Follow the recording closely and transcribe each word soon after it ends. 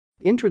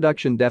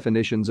Introduction: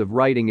 definitions of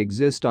writing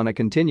exist on a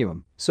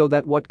continuum, so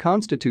that what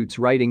constitutes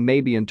writing may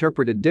be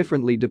interpreted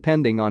differently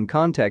depending on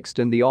context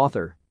and the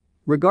author.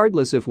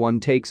 Regardless if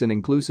one takes an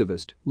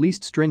inclusivist,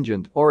 least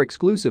stringent, or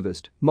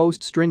exclusivist,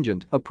 most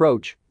stringent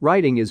approach,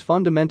 writing is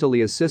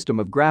fundamentally a system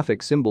of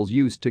graphic symbols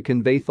used to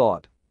convey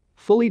thought.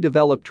 Fully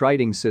developed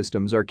writing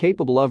systems are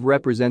capable of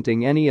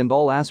representing any and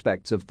all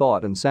aspects of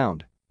thought and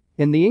sound.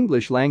 In the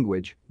English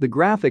language, the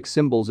graphic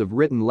symbols of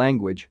written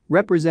language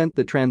represent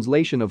the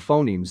translation of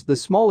phonemes, the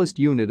smallest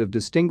unit of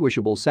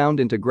distinguishable sound,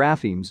 into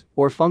graphemes,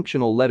 or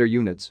functional letter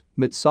units.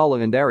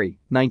 Mitsala and Airy,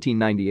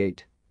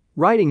 1998.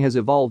 Writing has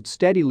evolved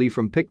steadily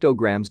from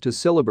pictograms to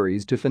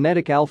syllabaries to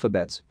phonetic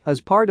alphabets as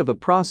part of a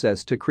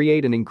process to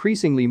create an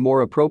increasingly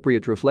more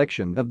appropriate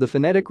reflection of the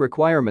phonetic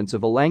requirements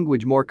of a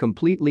language more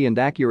completely and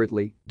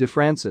accurately.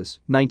 DeFrancis,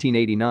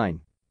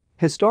 1989.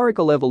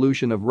 Historical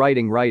evolution of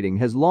writing. Writing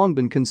has long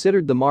been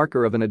considered the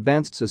marker of an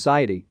advanced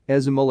society.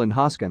 Ezimal and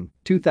Hoskin,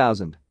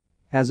 2000.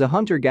 As a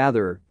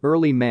hunter-gatherer,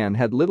 early man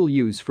had little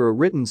use for a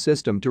written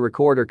system to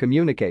record or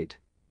communicate.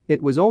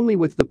 It was only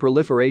with the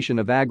proliferation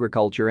of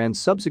agriculture and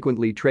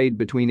subsequently trade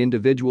between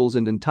individuals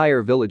and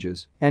entire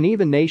villages, and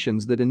even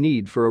nations, that a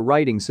need for a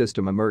writing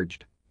system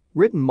emerged.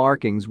 Written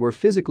markings were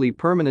physically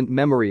permanent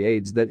memory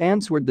aids that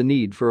answered the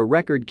need for a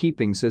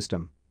record-keeping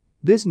system.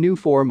 This new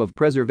form of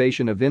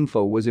preservation of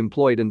info was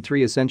employed in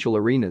three essential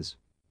arenas: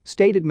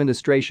 state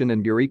administration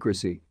and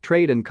bureaucracy,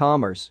 trade and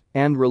commerce,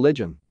 and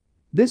religion.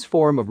 This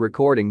form of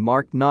recording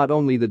marked not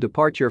only the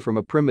departure from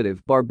a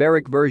primitive,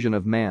 barbaric version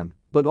of man,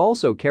 but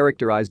also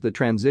characterized the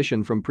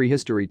transition from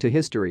prehistory to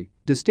history,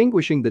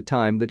 distinguishing the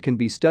time that can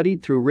be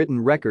studied through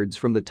written records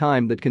from the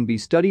time that can be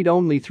studied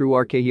only through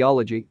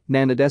archaeology.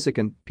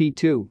 Nanadesikan,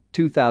 P2,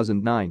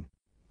 2009.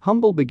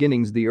 Humble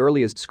beginnings. The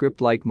earliest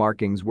script-like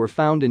markings were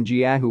found in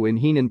Jiahu in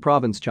Henan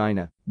Province,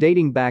 China,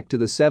 dating back to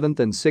the 7th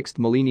and 6th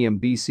millennium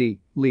BC.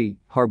 Li,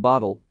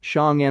 Harbottle,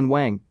 Shang and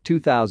Wang,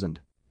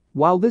 2000.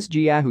 While this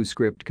Jiahu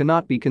script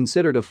cannot be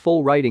considered a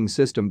full writing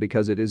system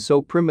because it is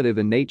so primitive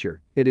in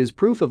nature, it is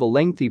proof of a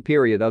lengthy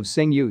period of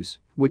Sing use,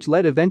 which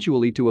led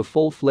eventually to a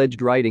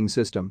full-fledged writing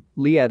system.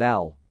 Li et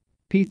al.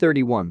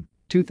 P31,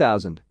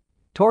 2000.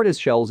 Tortoise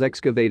shells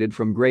excavated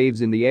from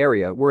graves in the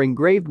area were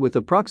engraved with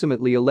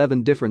approximately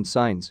 11 different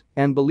signs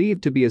and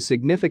believed to be a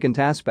significant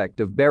aspect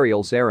of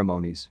burial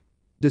ceremonies.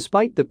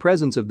 Despite the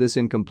presence of this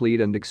incomplete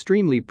and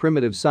extremely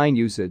primitive sign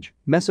usage,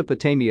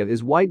 Mesopotamia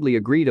is widely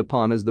agreed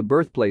upon as the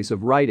birthplace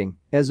of writing.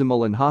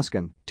 Ezimal and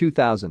Hoskin,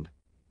 2000.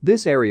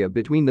 This area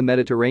between the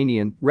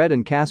Mediterranean, Red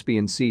and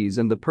Caspian Seas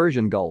and the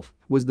Persian Gulf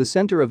was the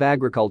center of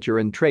agriculture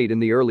and trade in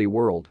the early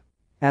world.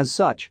 As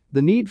such,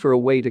 the need for a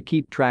way to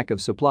keep track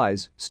of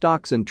supplies,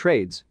 stocks and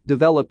trades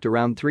developed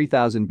around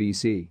 3000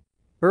 BC.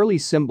 Early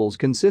symbols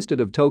consisted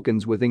of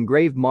tokens with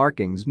engraved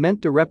markings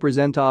meant to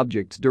represent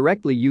objects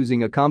directly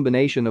using a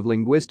combination of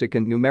linguistic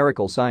and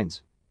numerical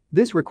signs.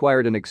 This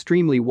required an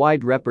extremely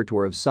wide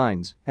repertoire of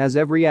signs, as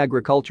every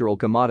agricultural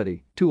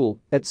commodity, tool,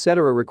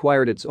 etc.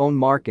 required its own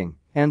marking,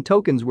 and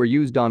tokens were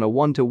used on a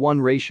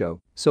 1-to-1 ratio,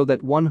 so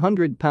that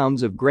 100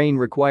 pounds of grain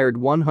required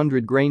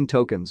 100 grain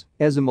tokens.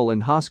 Ezimal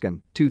and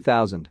Hoskin,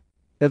 2000.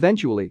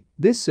 Eventually,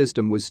 this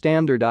system was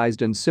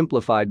standardized and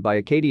simplified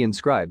by Akkadian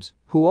scribes,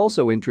 who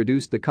also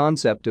introduced the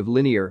concept of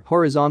linear,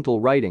 horizontal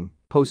writing.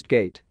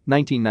 Postgate,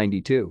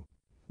 1992.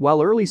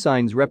 While early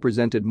signs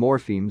represented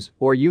morphemes,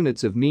 or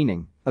units of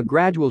meaning, a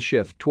gradual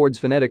shift towards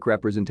phonetic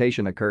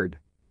representation occurred.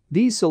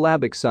 These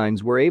syllabic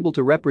signs were able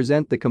to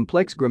represent the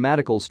complex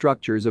grammatical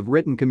structures of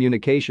written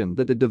communication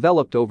that had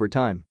developed over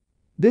time.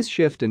 This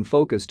shift in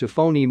focus to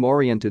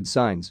phoneme-oriented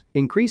signs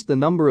increased the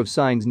number of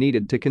signs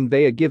needed to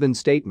convey a given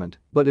statement,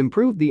 but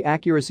improved the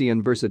accuracy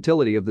and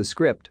versatility of the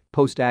script.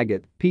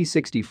 Post-Agate,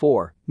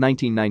 p64,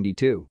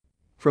 1992.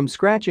 From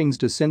scratchings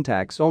to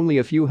syntax. Only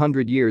a few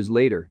hundred years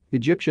later,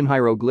 Egyptian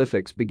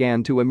hieroglyphics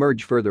began to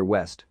emerge further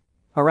west.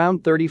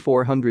 Around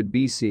 3400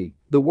 BC,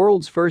 the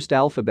world's first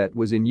alphabet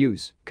was in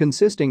use,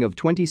 consisting of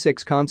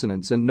 26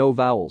 consonants and no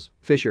vowels.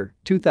 Fisher,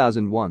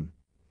 2001.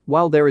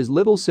 While there is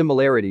little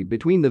similarity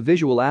between the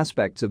visual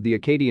aspects of the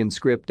Akkadian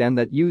script and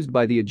that used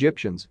by the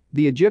Egyptians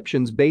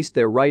based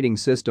their writing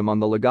system on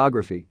the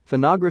logography,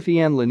 phonography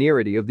and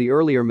linearity of the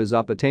earlier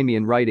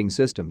Mesopotamian writing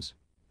systems.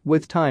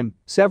 With time,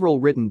 several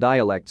written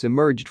dialects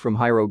emerged from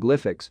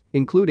hieroglyphics,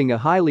 including a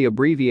highly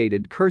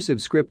abbreviated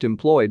cursive script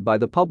employed by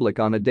the public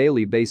on a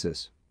daily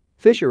basis.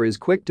 Fisher is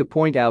quick to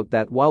point out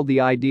that while the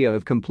idea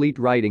of complete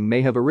writing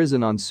may have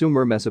arisen on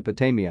Sumer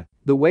Mesopotamia,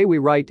 the way we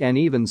write and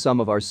even some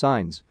of our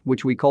signs,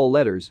 which we call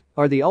letters,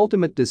 are the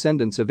ultimate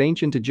descendants of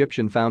ancient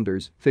Egyptian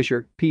founders.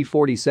 Fisher,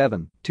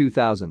 p47,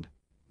 2000.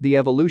 The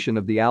evolution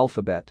of the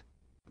alphabet.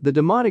 The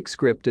Demotic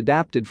script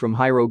adapted from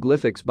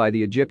hieroglyphics by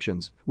the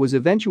Egyptians was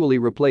eventually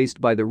replaced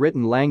by the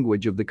written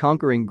language of the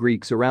conquering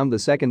Greeks around the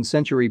 2nd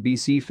century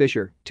BC.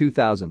 Fisher,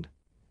 2000.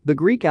 The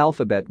Greek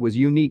alphabet was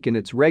unique in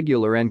its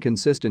regular and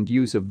consistent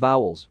use of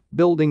vowels,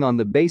 building on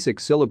the basic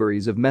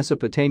syllabaries of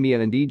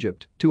Mesopotamia and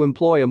Egypt to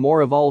employ a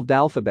more evolved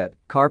alphabet.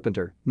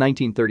 Carpenter,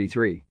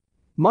 1933.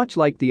 Much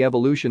like the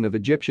evolution of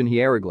Egyptian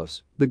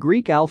hieroglyphs, the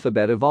Greek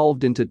alphabet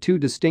evolved into two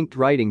distinct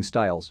writing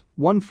styles,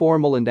 one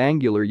formal and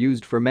angular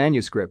used for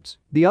manuscripts,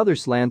 the other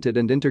slanted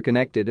and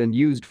interconnected and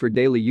used for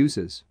daily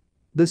uses.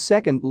 The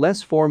second,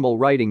 less formal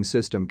writing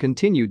system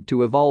continued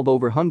to evolve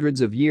over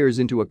hundreds of years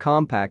into a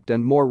compact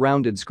and more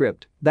rounded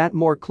script that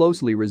more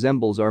closely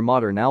resembles our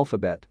modern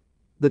alphabet.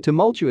 The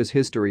tumultuous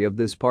history of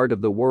this part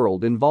of the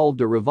world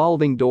involved a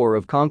revolving door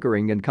of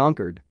conquering and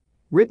conquered.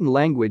 Written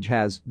language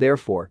has,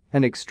 therefore,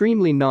 an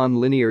extremely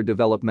non-linear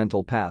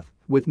developmental path,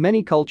 with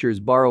many cultures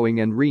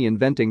borrowing and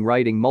reinventing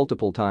writing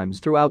multiple times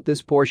throughout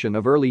this portion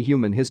of early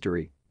human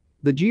history.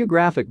 The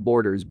geographic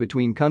borders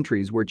between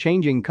countries were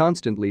changing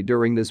constantly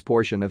during this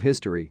portion of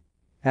history.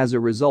 As a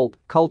result,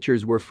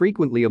 cultures were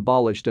frequently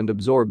abolished and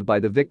absorbed by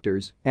the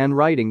victors, and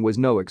writing was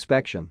no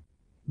exception.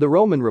 The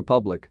Roman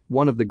Republic,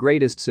 one of the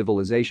greatest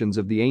civilizations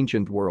of the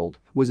ancient world,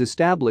 was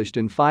established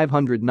in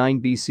 509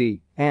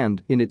 BC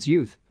and, in its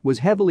youth, was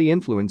heavily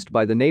influenced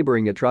by the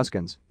neighboring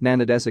Etruscans,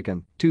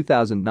 Nanadesican,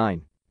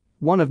 2009.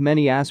 One of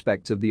many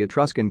aspects of the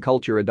Etruscan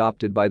culture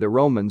adopted by the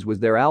Romans was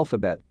their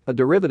alphabet, a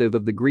derivative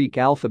of the Greek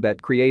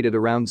alphabet created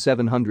around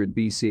 700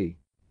 BC.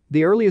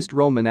 The earliest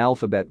Roman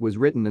alphabet was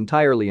written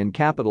entirely in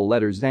capital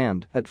letters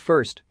and, at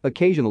first,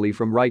 occasionally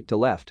from right to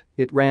left,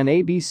 it ran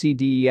A B C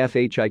D E F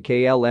H I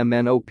K L M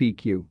N O P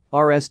Q,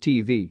 R S T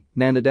V,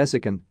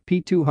 Nanadesican,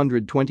 P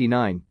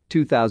 229,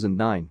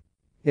 2009.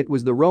 It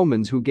was the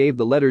Romans who gave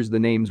the letters the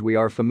names we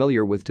are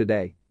familiar with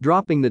today,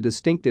 dropping the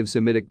distinctive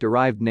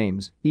Semitic-derived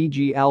names,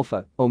 e.g.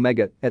 alpha,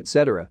 omega,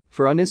 etc.,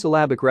 for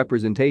unisyllabic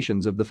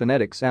representations of the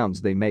phonetic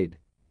sounds they made.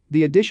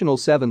 The additional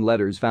 7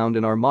 letters found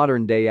in our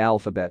modern-day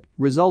alphabet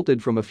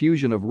resulted from a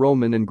fusion of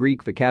Roman and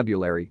Greek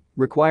vocabulary,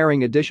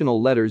 requiring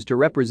additional letters to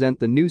represent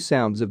the new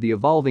sounds of the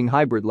evolving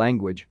hybrid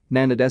language,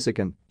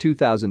 Nanadesican,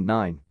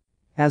 2009.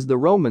 As the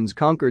Romans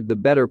conquered the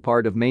better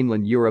part of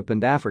mainland Europe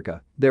and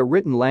Africa, their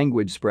written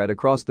language spread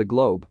across the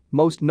globe,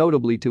 most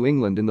notably to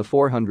England in the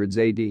 400s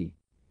AD.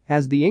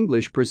 As the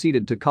English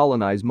proceeded to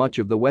colonize much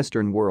of the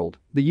Western world,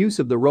 the use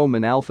of the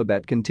Roman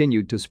alphabet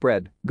continued to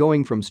spread,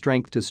 going from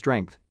strength to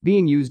strength,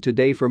 being used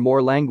today for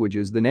more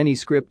languages than any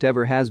script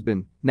ever has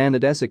been,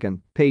 Nanadesican,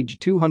 page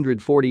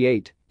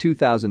 248,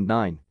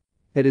 2009.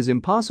 It is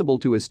impossible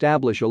to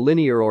establish a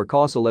linear or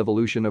causal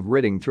evolution of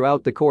writing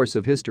throughout the course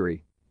of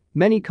history.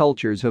 Many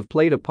cultures have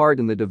played a part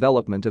in the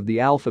development of the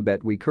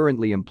alphabet we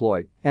currently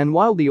employ, and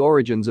while the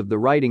origins of the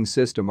writing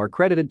system are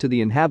credited to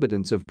the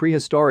inhabitants of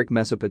prehistoric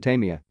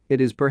Mesopotamia,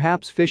 it is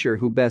perhaps Fisher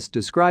who best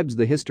describes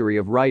the history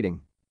of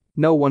writing.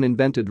 No one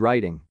invented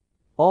writing.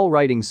 All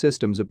writing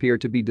systems appear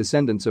to be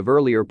descendants of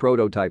earlier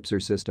prototypes or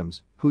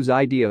systems, whose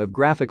idea of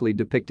graphically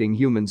depicting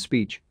human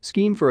speech,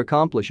 scheme for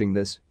accomplishing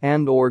this,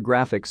 and/or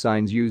graphic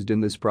signs used in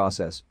this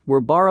process,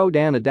 were borrowed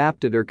and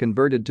adapted or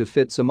converted to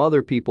fit some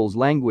other people's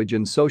language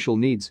and social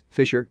needs,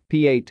 Fisher,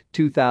 p. 8,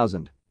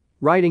 2000.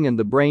 Writing and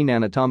the brain.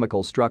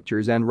 Anatomical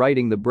structures and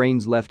writing the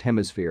brain's left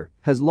hemisphere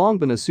has long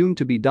been assumed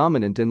to be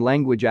dominant in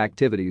language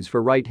activities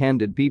for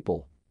right-handed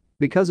people.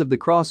 Because of the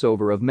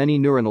crossover of many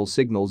neuronal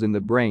signals in the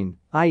brain,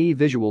 i.e.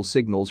 visual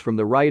signals from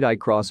the right eye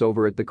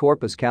crossover at the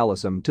corpus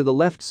callosum to the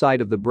left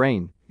side of the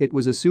brain, it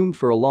was assumed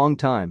for a long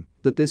time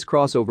that this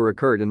crossover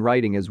occurred in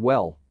writing as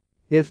well.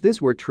 If this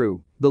were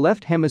true, the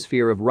left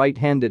hemisphere of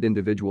right-handed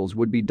individuals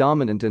would be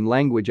dominant in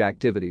language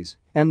activities,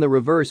 and the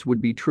reverse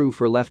would be true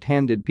for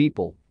left-handed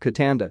people,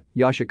 Katanda,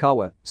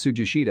 Yoshikawa,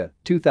 Sugishita,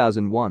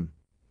 2001.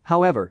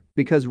 However,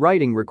 because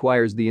writing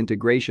requires the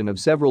integration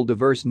of several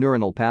diverse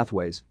neuronal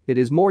pathways, it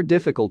is more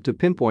difficult to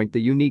pinpoint the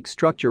unique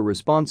structure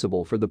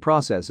responsible for the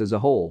process as a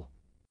whole.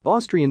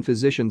 Austrian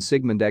physician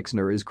Sigmund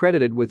Exner is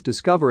credited with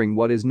discovering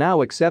what is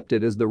now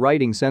accepted as the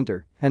writing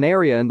center, an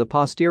area in the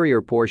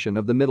posterior portion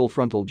of the middle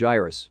frontal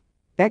gyrus.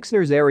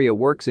 Exner's area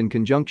works in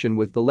conjunction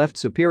with the left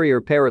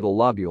superior parietal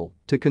lobule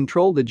to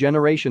control the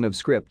generation of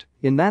script,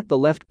 in that the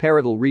left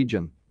parietal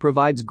region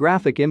provides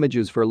graphic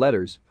images for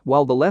letters,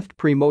 while the left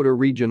premotor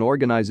region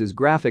organizes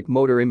graphic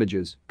motor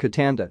images,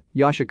 Katanda,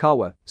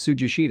 Yoshikawa,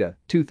 Sugishita,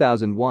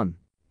 2001.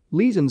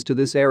 Lesions to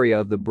this area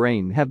of the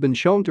brain have been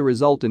shown to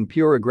result in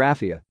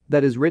purigraphia,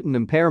 that is written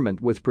impairment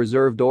with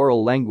preserved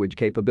oral language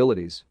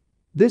capabilities.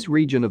 This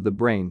region of the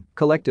brain,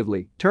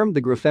 collectively termed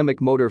the graphemic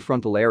motor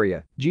frontal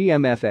area,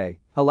 GMFA,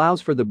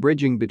 allows for the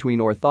bridging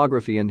between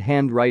orthography and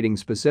handwriting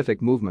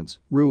specific movements,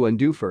 Rue and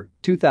Dufer,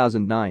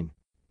 2009.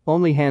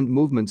 Only hand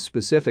movements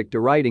specific to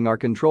writing are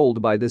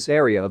controlled by this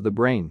area of the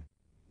brain.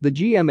 The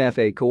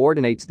GMFA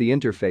coordinates the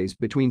interface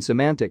between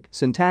semantic,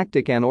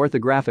 syntactic and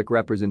orthographic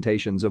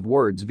representations of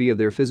words via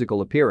their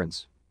physical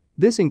appearance.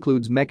 This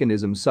includes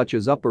mechanisms such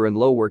as upper and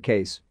lower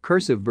case,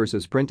 cursive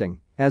versus printing,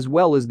 as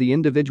well as the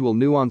individual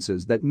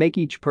nuances that make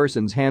each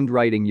person's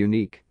handwriting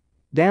unique.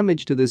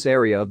 Damage to this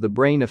area of the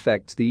brain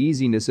affects the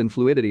easiness and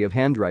fluidity of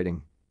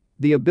handwriting.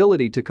 The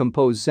ability to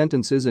compose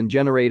sentences and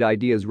generate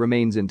ideas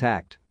remains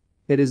intact.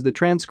 It is the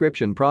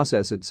transcription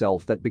process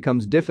itself that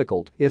becomes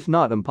difficult, if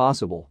not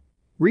impossible.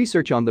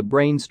 Research on the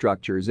brain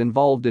structures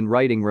involved in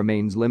writing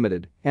remains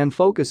limited and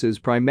focuses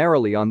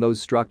primarily on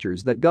those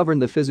structures that govern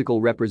the physical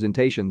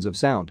representations of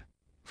sound.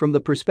 From the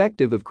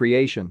perspective of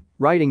creation,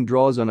 writing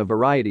draws on a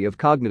variety of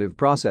cognitive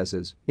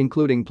processes,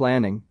 including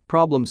planning,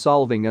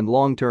 problem-solving and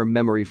long-term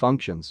memory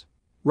functions.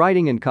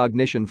 Writing and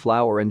cognition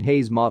Flower and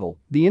Hayes model,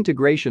 the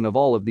integration of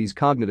all of these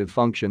cognitive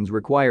functions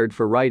required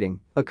for writing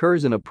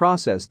occurs in a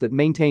process that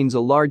maintains a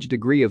large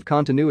degree of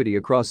continuity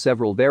across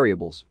several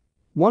variables.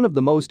 One of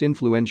the most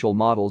influential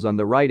models on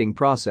the writing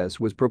process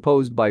was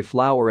proposed by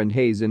Flower and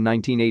Hayes in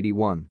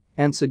 1981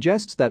 and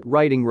suggests that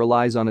writing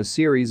relies on a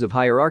series of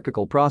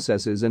hierarchical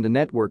processes and a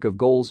network of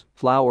goals.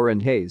 Flower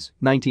and Hayes,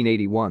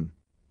 1981.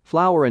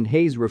 Flower and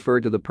Hayes refer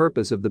to the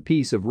purpose of the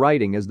piece of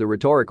writing as the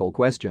rhetorical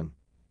question.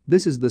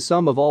 This is the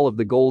sum of all of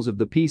the goals of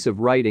the piece of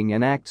writing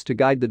and acts to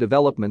guide the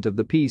development of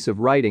the piece of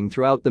writing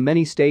throughout the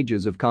many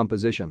stages of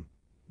composition.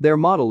 Their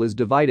model is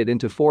divided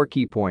into 4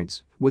 key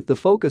points, with the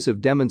focus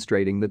of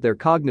demonstrating that their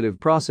cognitive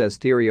process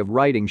theory of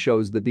writing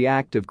shows that the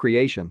act of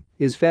creation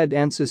is fed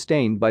and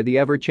sustained by the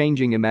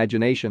ever-changing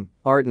imagination,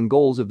 art and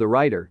goals of the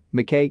writer.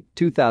 McKay,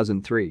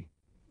 2003.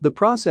 The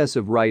process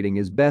of writing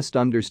is best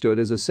understood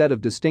as a set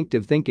of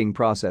distinctive thinking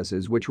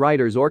processes which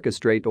writers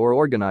orchestrate or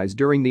organize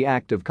during the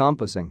act of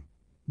composing.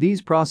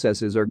 These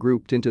processes are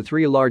grouped into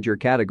 3 larger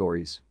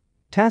categories.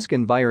 Task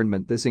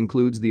environment. This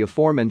includes the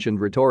aforementioned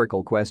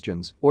rhetorical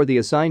questions or the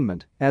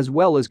assignment, as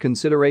well as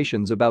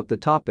considerations about the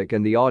topic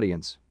and the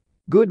audience.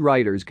 Good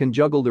writers can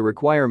juggle the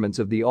requirements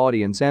of the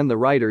audience and the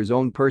writer's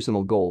own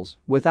personal goals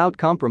without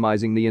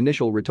compromising the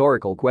initial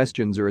rhetorical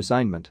questions or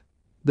assignment.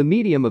 The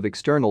medium of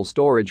external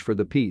storage for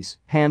the piece,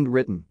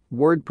 handwritten,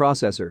 word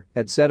processor,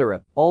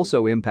 etc.,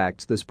 also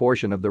impacts this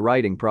portion of the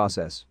writing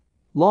process.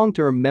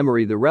 Long-term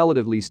memory. The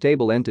relatively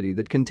stable entity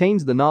that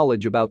contains the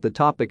knowledge about the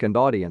topic and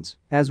audience,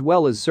 as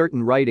well as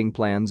certain writing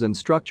plans and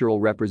structural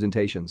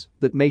representations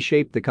that may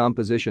shape the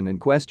composition in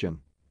question.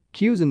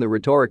 Cues in the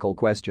rhetorical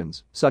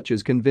questions, such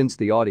as convince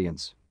the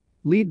audience,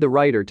 lead the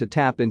writer to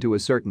tap into a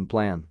certain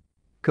plan.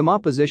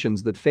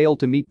 Compositions that fail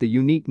to meet the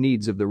unique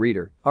needs of the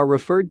reader are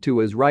referred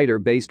to as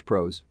writer-based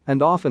prose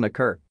and often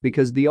occur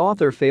because the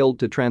author failed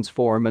to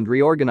transform and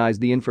reorganize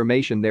the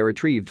information they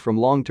retrieved from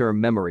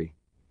long-term memory.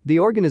 The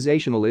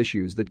organizational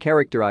issues that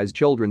characterize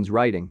children's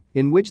writing,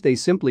 in which they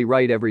simply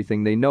write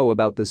everything they know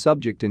about the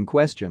subject in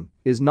question,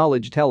 is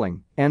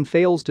knowledge-telling and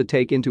fails to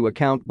take into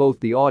account both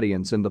the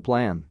audience and the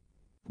plan.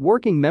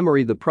 Working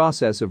memory. The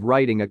process of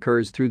writing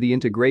occurs through the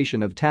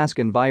integration of task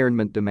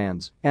environment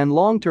demands and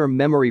long-term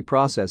memory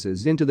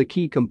processes into the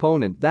key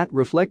component that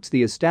reflects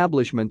the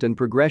establishment and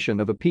progression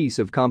of a piece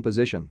of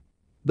composition.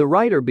 The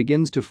writer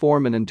begins to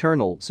form an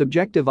internal,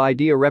 subjective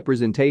idea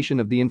representation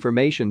of the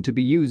information to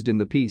be used in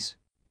the piece.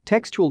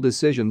 Textual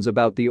decisions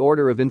about the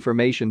order of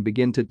information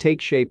begin to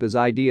take shape as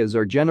ideas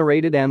are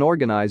generated and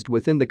organized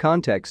within the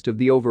context of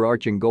the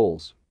overarching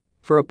goals.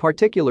 For a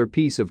particular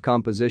piece of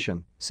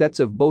composition,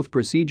 sets of both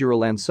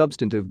procedural and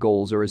substantive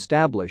goals are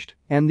established,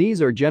 and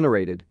these are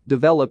generated,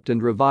 developed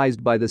and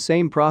revised by the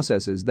same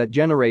processes that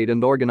generate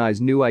and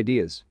organize new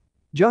ideas.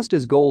 Just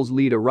as goals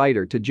lead a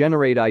writer to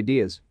generate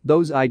ideas,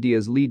 those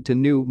ideas lead to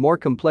new, more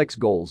complex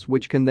goals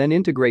which can then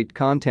integrate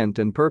content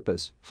and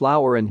purpose.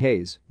 Flower and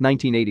Hayes,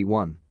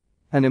 1981.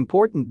 An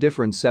important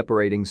difference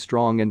separating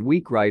strong and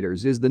weak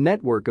writers is the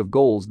network of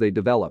goals they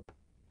develop.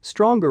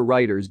 Stronger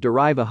writers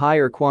derive a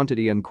higher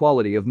quantity and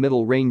quality of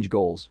middle-range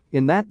goals,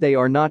 in that they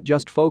are not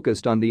just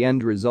focused on the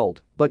end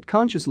result, but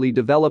consciously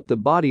develop the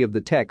body of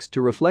the text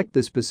to reflect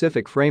the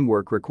specific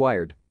framework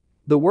required.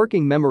 The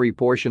working memory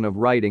portion of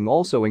writing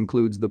also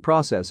includes the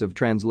process of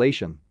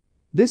translation.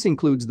 This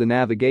includes the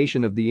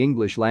navigation of the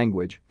English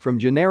language, from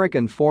generic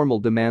and formal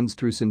demands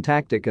through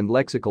syntactic and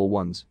lexical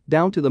ones,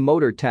 down to the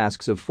motor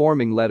tasks of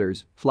forming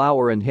letters.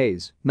 Flower and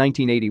Hayes,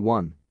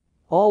 1981.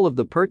 All of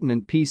the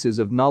pertinent pieces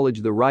of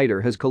knowledge the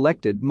writer has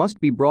collected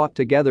must be brought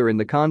together in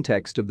the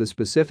context of the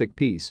specific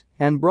piece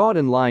and brought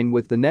in line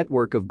with the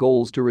network of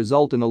goals to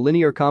result in a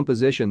linear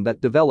composition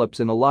that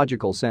develops in a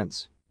logical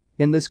sense.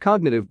 In this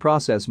cognitive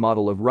process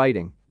model of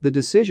writing, the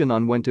decision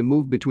on when to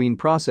move between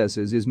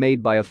processes is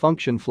made by a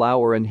function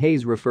Flower and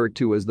Hayes refer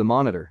to as the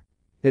monitor.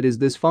 It is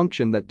this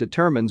function that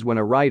determines when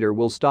a writer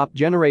will stop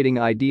generating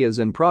ideas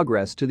and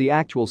progress to the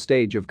actual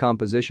stage of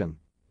composition.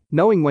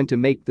 Knowing when to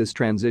make this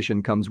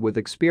transition comes with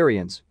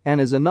experience and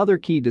is another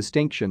key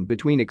distinction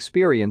between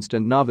experienced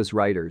and novice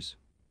writers.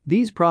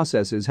 These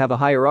processes have a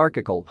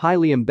hierarchical,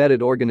 highly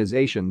embedded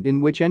organization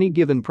in which any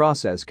given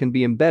process can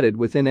be embedded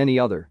within any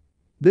other.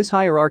 This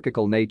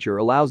hierarchical nature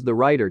allows the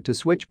writer to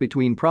switch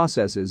between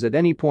processes at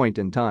any point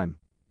in time.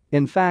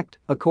 In fact,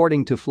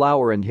 according to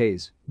Flower and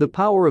Hayes, the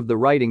power of the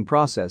writing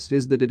process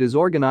is that it is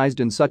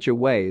organized in such a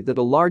way that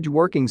a large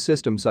working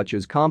system such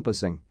as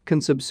composing can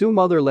subsume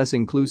other less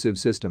inclusive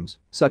systems,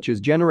 such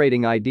as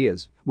generating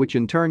ideas, which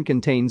in turn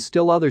contains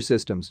still other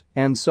systems,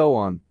 and so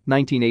on.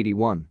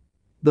 1981.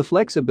 The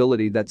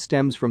flexibility that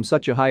stems from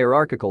such a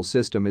hierarchical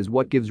system is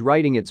what gives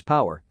writing its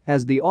power,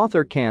 as the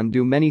author can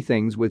do many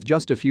things with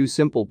just a few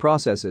simple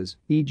processes,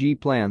 e.g.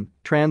 plan,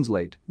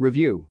 translate,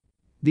 review.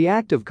 The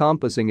act of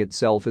composing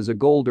itself is a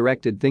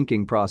goal-directed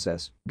thinking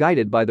process,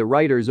 guided by the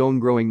writer's own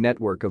growing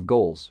network of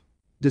goals.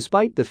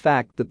 Despite the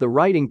fact that the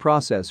writing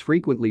process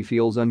frequently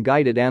feels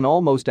unguided and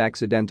almost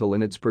accidental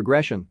in its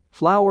progression,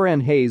 Flower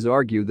and Hayes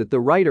argue that the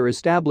writer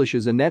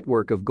establishes a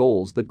network of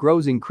goals that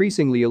grows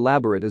increasingly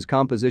elaborate as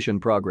composition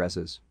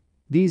progresses.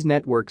 These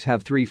networks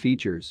have three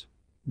features.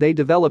 They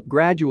develop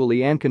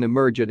gradually and can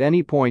emerge at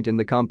any point in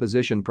the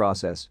composition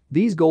process.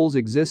 These goals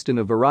exist in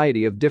a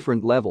variety of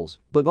different levels,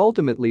 but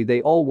ultimately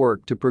they all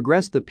work to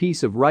progress the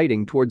piece of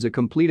writing towards a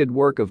completed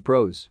work of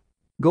prose.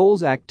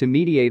 Goals act to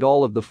mediate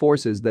all of the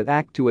forces that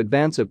act to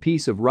advance a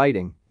piece of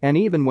writing, and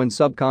even when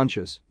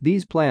subconscious,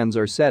 these plans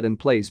are set in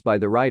place by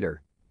the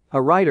writer.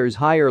 A writer's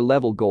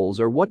higher-level goals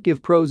are what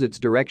give prose its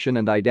direction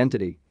and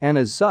identity, and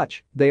as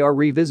such, they are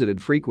revisited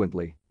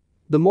frequently.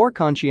 The more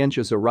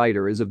conscientious a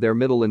writer is of their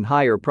middle and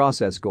higher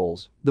process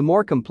goals, the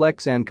more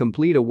complex and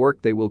complete a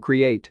work they will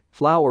create.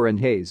 Flower and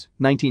Hayes,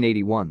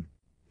 1981.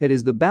 It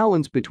is the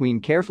balance between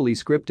carefully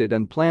scripted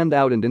and planned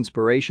out and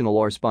inspirational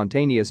or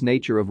spontaneous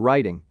nature of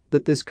writing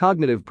that this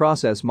cognitive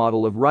process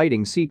model of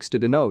writing seeks to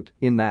denote,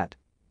 in that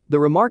the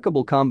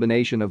remarkable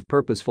combination of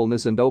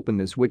purposefulness and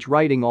openness which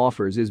writing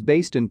offers is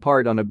based in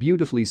part on a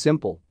beautifully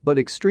simple but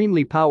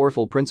extremely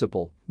powerful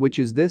principle, which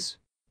is this: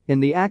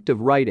 in the act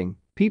of writing,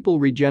 people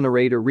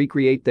regenerate or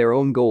recreate their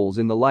own goals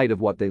in the light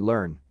of what they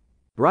learn.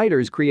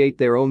 Writers create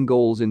their own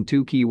goals in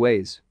two key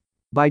ways.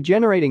 By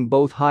generating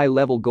both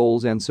high-level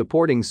goals and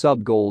supporting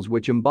sub-goals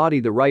which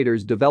embody the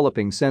writer's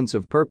developing sense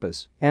of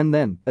purpose, and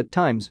then, at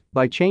times,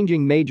 by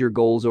changing major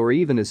goals or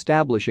even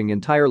establishing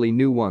entirely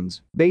new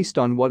ones based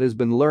on what has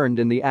been learned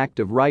in the act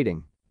of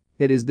writing.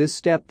 It is this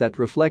step that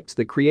reflects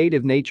the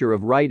creative nature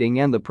of writing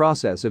and the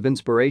process of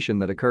inspiration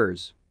that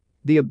occurs.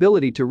 The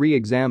ability to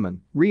re-examine,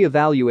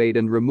 re-evaluate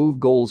and remove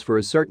goals for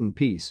a certain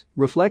piece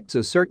reflects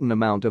a certain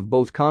amount of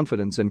both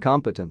confidence and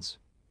competence.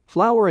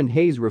 Flower and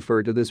Hayes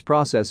refer to this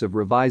process of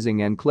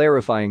revising and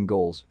clarifying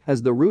goals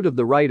as the root of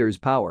the writer's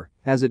power,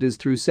 as it is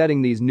through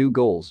setting these new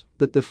goals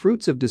that the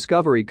fruits of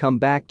discovery come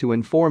back to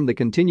inform the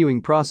continuing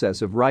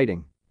process of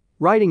writing.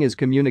 Writing is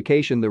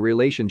communication, the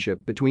relationship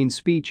between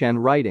speech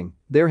and writing.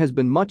 There has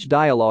been much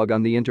dialogue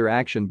on the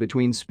interaction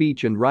between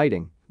speech and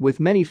writing, with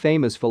many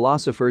famous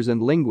philosophers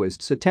and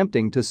linguists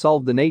attempting to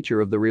solve the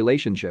nature of the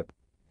relationship.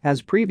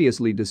 As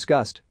previously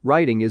discussed,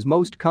 writing is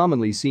most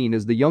commonly seen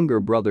as the younger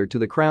brother to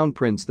the crown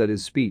prince, that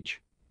is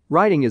speech.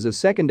 Writing is a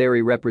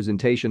secondary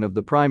representation of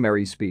the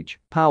primary speech,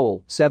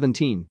 Powell,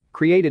 17,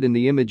 created in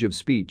the image of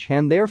speech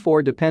and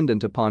therefore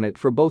dependent upon it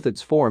for both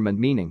its form and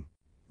meaning.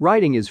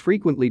 Writing is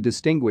frequently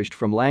distinguished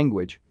from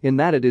language in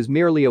that it is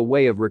merely a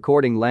way of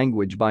recording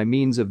language by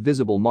means of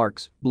visible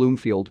marks,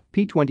 Bloomfield,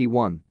 p. 21,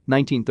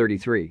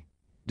 1933.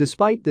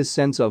 Despite this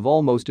sense of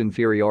almost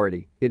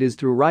inferiority, it is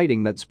through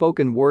writing that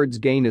spoken words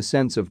gain a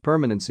sense of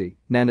permanency.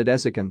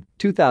 Nanadesikan,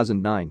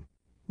 2009.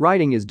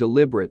 Writing is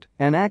deliberate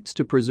and acts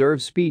to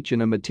preserve speech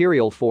in a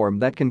material form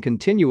that can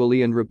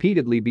continually and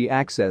repeatedly be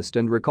accessed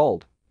and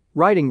recalled.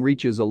 Writing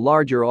reaches a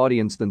larger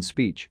audience than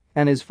speech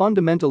and is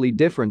fundamentally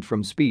different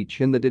from speech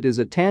in that it is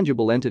a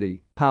tangible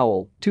entity.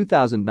 Powell,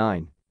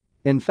 2009.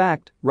 In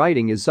fact,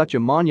 writing is such a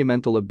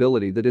monumental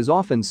ability that is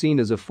often seen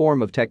as a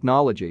form of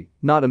technology,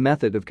 not a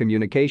method of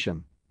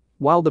communication.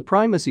 While the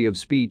primacy of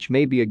speech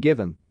may be a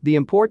given, the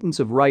importance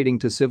of writing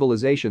to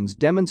civilizations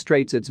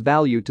demonstrates its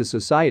value to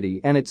society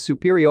and its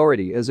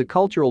superiority as a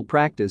cultural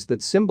practice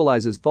that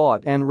symbolizes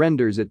thought and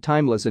renders it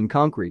timeless and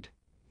concrete.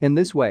 In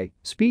this way,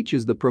 speech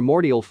is the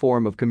primordial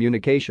form of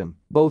communication,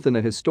 both in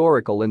a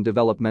historical and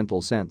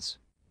developmental sense.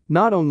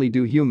 Not only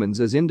do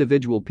humans as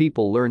individual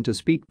people learn to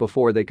speak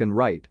before they can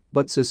write,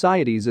 but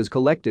societies as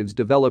collectives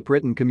develop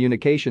written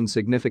communication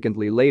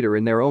significantly later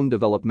in their own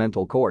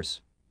developmental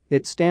course.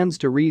 It stands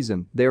to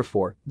reason,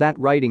 therefore, that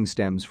writing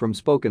stems from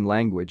spoken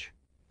language.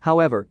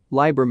 However,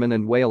 Lieberman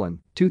and Whalen,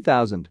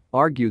 2000,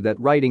 argue that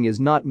writing is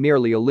not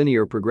merely a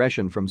linear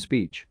progression from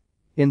speech.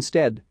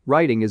 Instead,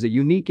 writing is a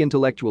unique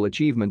intellectual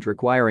achievement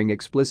requiring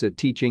explicit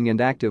teaching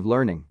and active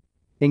learning.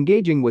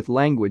 Engaging with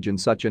language in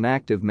such an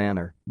active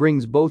manner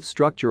brings both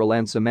structural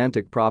and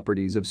semantic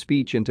properties of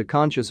speech into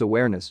conscious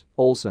awareness.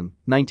 Olson,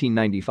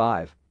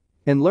 1995.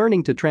 In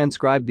learning to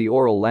transcribe the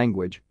oral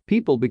language,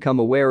 people become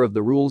aware of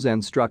the rules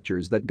and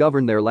structures that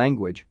govern their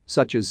language,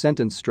 such as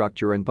sentence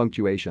structure and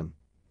punctuation.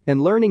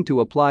 In learning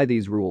to apply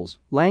these rules,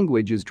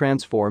 language is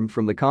transformed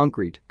from the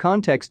concrete,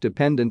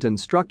 context-dependent and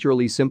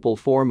structurally simple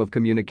form of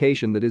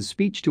communication that is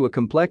speech to a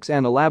complex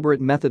and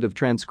elaborate method of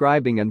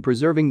transcribing and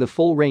preserving the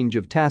full range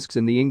of tasks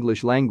in the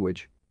English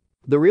language.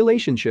 The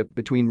relationship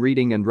between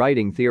reading and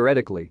writing.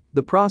 Theoretically,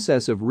 the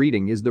process of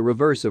reading is the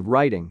reverse of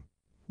writing.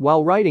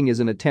 While writing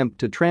is an attempt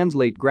to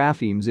translate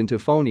graphemes into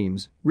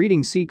phonemes,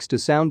 reading seeks to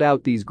sound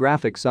out these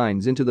graphic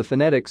signs into the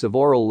phonetics of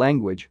oral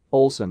language.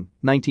 Olson,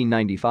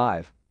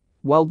 1995.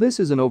 While this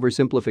is an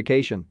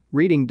oversimplification,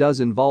 reading does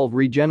involve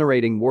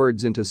regenerating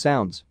words into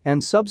sounds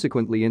and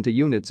subsequently into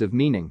units of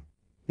meaning.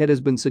 It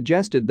has been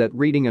suggested that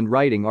reading and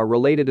writing are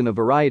related in a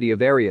variety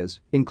of areas,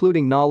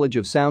 including knowledge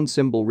of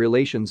sound-symbol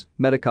relations,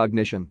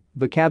 metacognition,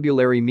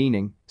 vocabulary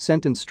meaning,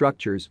 sentence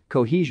structures,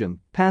 cohesion,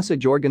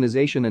 passage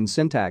organization and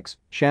syntax.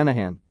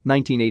 Shanahan,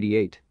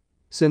 1988.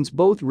 Since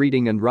both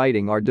reading and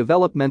writing are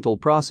developmental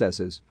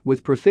processes,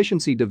 with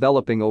proficiency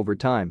developing over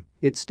time,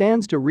 it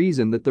stands to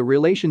reason that the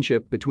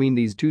relationship between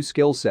these two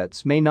skill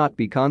sets may not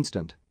be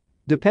constant.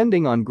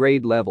 Depending on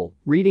grade level,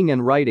 reading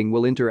and writing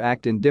will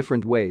interact in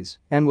different ways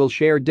and will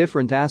share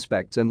different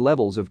aspects and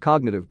levels of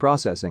cognitive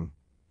processing.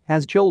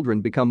 As children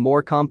become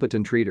more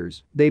competent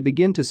readers, they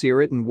begin to see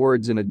written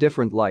words in a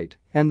different light,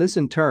 and this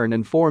in turn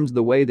informs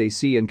the way they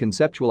see and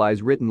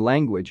conceptualize written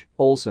language.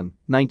 Olson,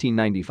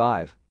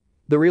 1995.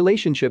 The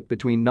relationship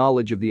between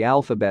knowledge of the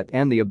alphabet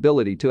and the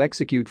ability to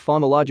execute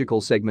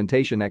phonological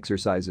segmentation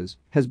exercises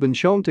has been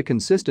shown to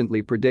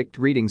consistently predict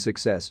reading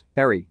success.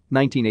 Perry,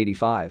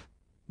 1985.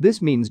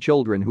 This means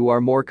children who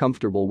are more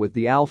comfortable with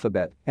the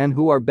alphabet and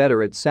who are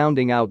better at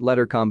sounding out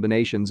letter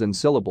combinations and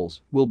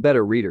syllables will be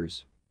better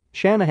readers.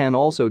 Shanahan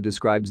also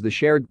describes the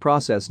shared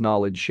process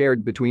knowledge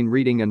shared between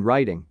reading and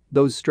writing,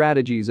 those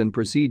strategies and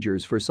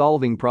procedures for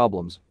solving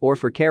problems or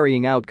for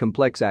carrying out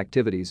complex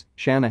activities.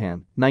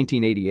 Shanahan,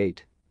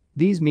 1988.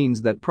 These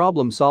means that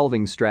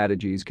problem-solving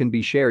strategies can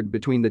be shared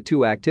between the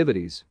two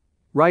activities.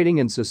 Writing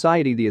in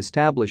society. The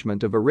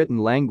establishment of a written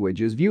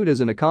language is viewed as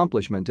an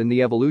accomplishment in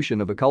the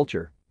evolution of a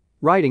culture.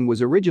 Writing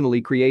was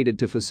originally created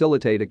to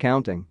facilitate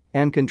accounting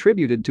and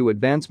contributed to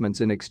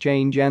advancements in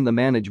exchange and the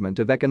management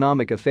of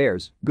economic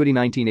affairs. Goody,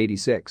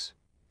 1986.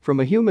 From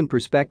a human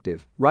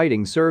perspective,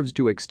 writing serves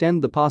to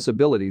extend the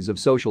possibilities of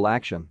social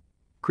action,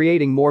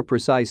 creating more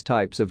precise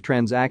types of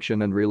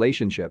transaction and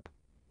relationship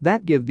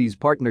that give these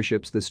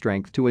partnerships the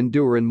strength to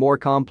endure in more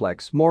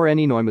complex, more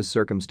enormous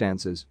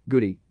circumstances.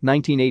 Goody,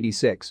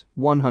 1986,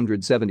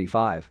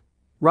 175.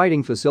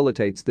 Writing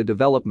facilitates the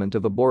development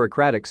of a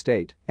bureaucratic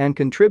state and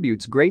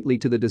contributes greatly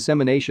to the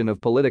dissemination of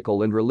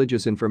political and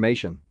religious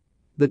information.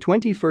 The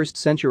 21st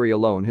century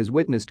alone has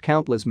witnessed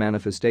countless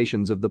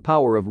manifestations of the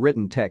power of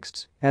written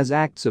texts as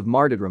acts of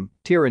martyrdom,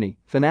 tyranny,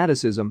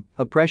 fanaticism,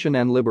 oppression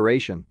and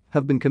liberation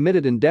have been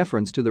committed in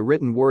deference to the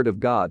written word of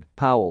God.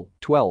 Powell,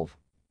 12.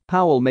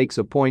 Powell makes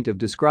a point of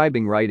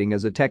describing writing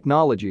as a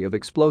technology of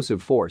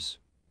explosive force.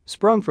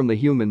 Sprung from the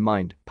human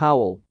mind.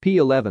 Powell, p.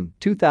 11,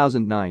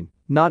 2009.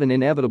 Not an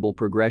inevitable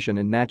progression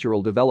in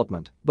natural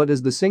development, but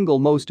as the single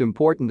most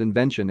important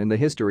invention in the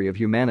history of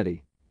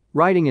humanity.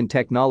 Writing and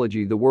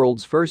technology. The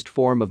world's first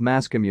form of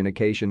mass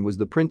communication was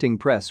the printing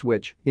press,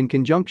 which, in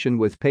conjunction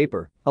with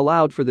paper,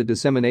 allowed for the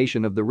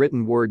dissemination of the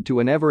written word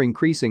to an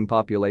ever-increasing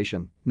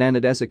population.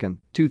 Nanadesican,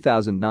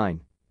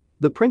 2009.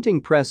 The printing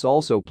press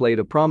also played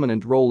a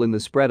prominent role in the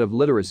spread of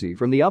literacy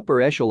from the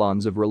upper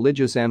echelons of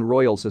religious and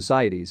royal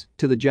societies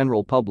to the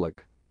general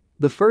public.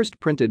 The first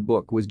printed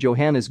book was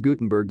Johannes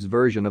Gutenberg's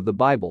version of the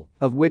Bible,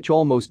 of which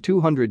almost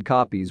 200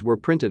 copies were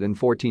printed in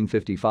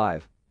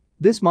 1455.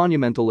 This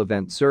monumental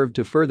event served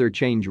to further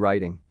change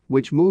writing,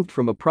 which moved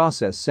from a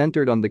process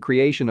centered on the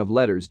creation of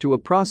letters to a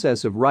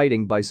process of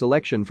writing by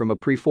selection from a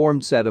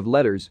preformed set of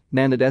letters.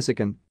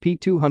 Nanadesican, p.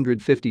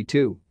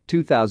 252,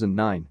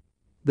 2009.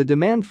 The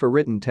demand for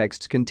written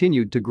texts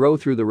continued to grow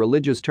through the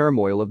religious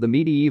turmoil of the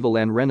medieval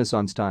and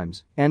Renaissance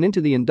times and into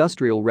the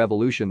Industrial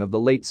Revolution of the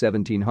late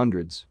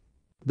 1700s.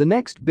 The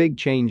next big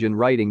change in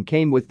writing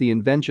came with the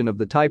invention of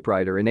the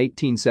typewriter in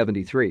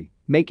 1873,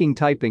 making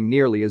typing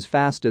nearly as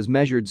fast as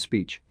measured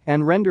speech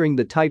and rendering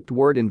the typed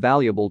word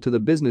invaluable to the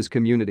business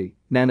community.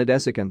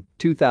 Nanadesican,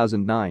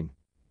 2009.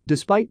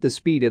 Despite the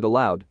speed it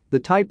allowed, the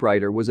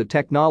typewriter was a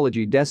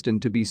technology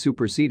destined to be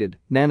superseded.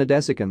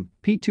 Nanadesican,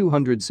 p.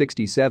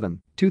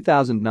 267,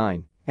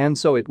 2009, and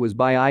so it was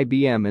by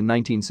IBM in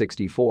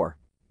 1964.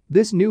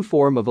 This new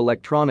form of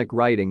electronic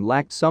writing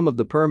lacked some of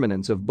the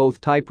permanence of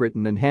both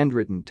typewritten and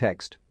handwritten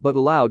text, but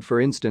allowed for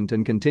instant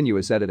and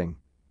continuous editing.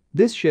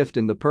 This shift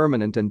in the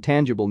permanent and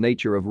tangible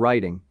nature of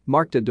writing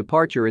marked a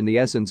departure in the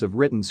essence of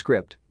written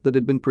script that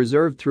had been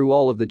preserved through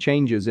all of the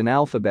changes in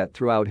alphabet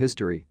throughout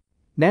history.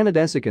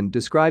 Nanadesican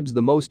describes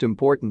the most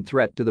important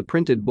threat to the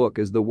printed book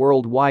as the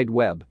World Wide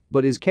Web,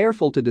 but is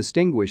careful to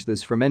distinguish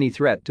this from any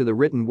threat to the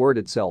written word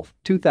itself.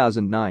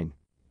 2009.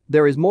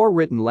 There is more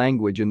written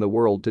language in the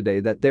world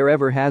today than there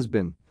ever has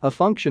been, a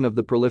function of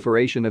the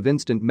proliferation of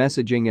instant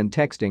messaging and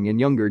texting in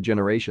younger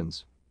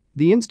generations.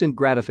 The instant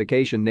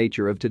gratification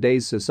nature of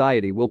today's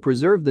society will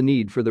preserve the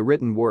need for the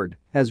written word,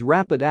 as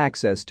rapid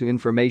access to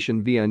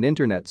information via an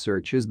internet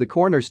search is the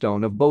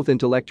cornerstone of both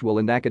intellectual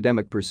and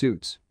academic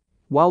pursuits.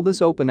 While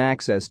this open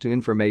access to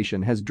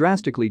information has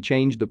drastically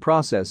changed the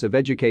process of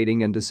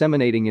educating and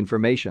disseminating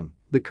information,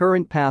 the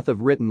current path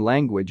of written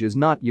language is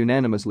not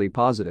unanimously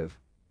positive.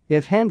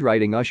 If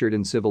handwriting ushered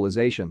in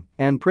civilization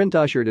and print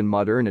ushered in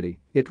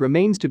modernity, it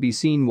remains to be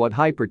seen what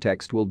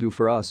hypertext will do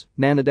for us.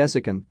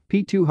 Nanadesican,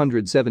 p.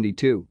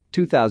 272,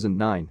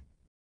 2009.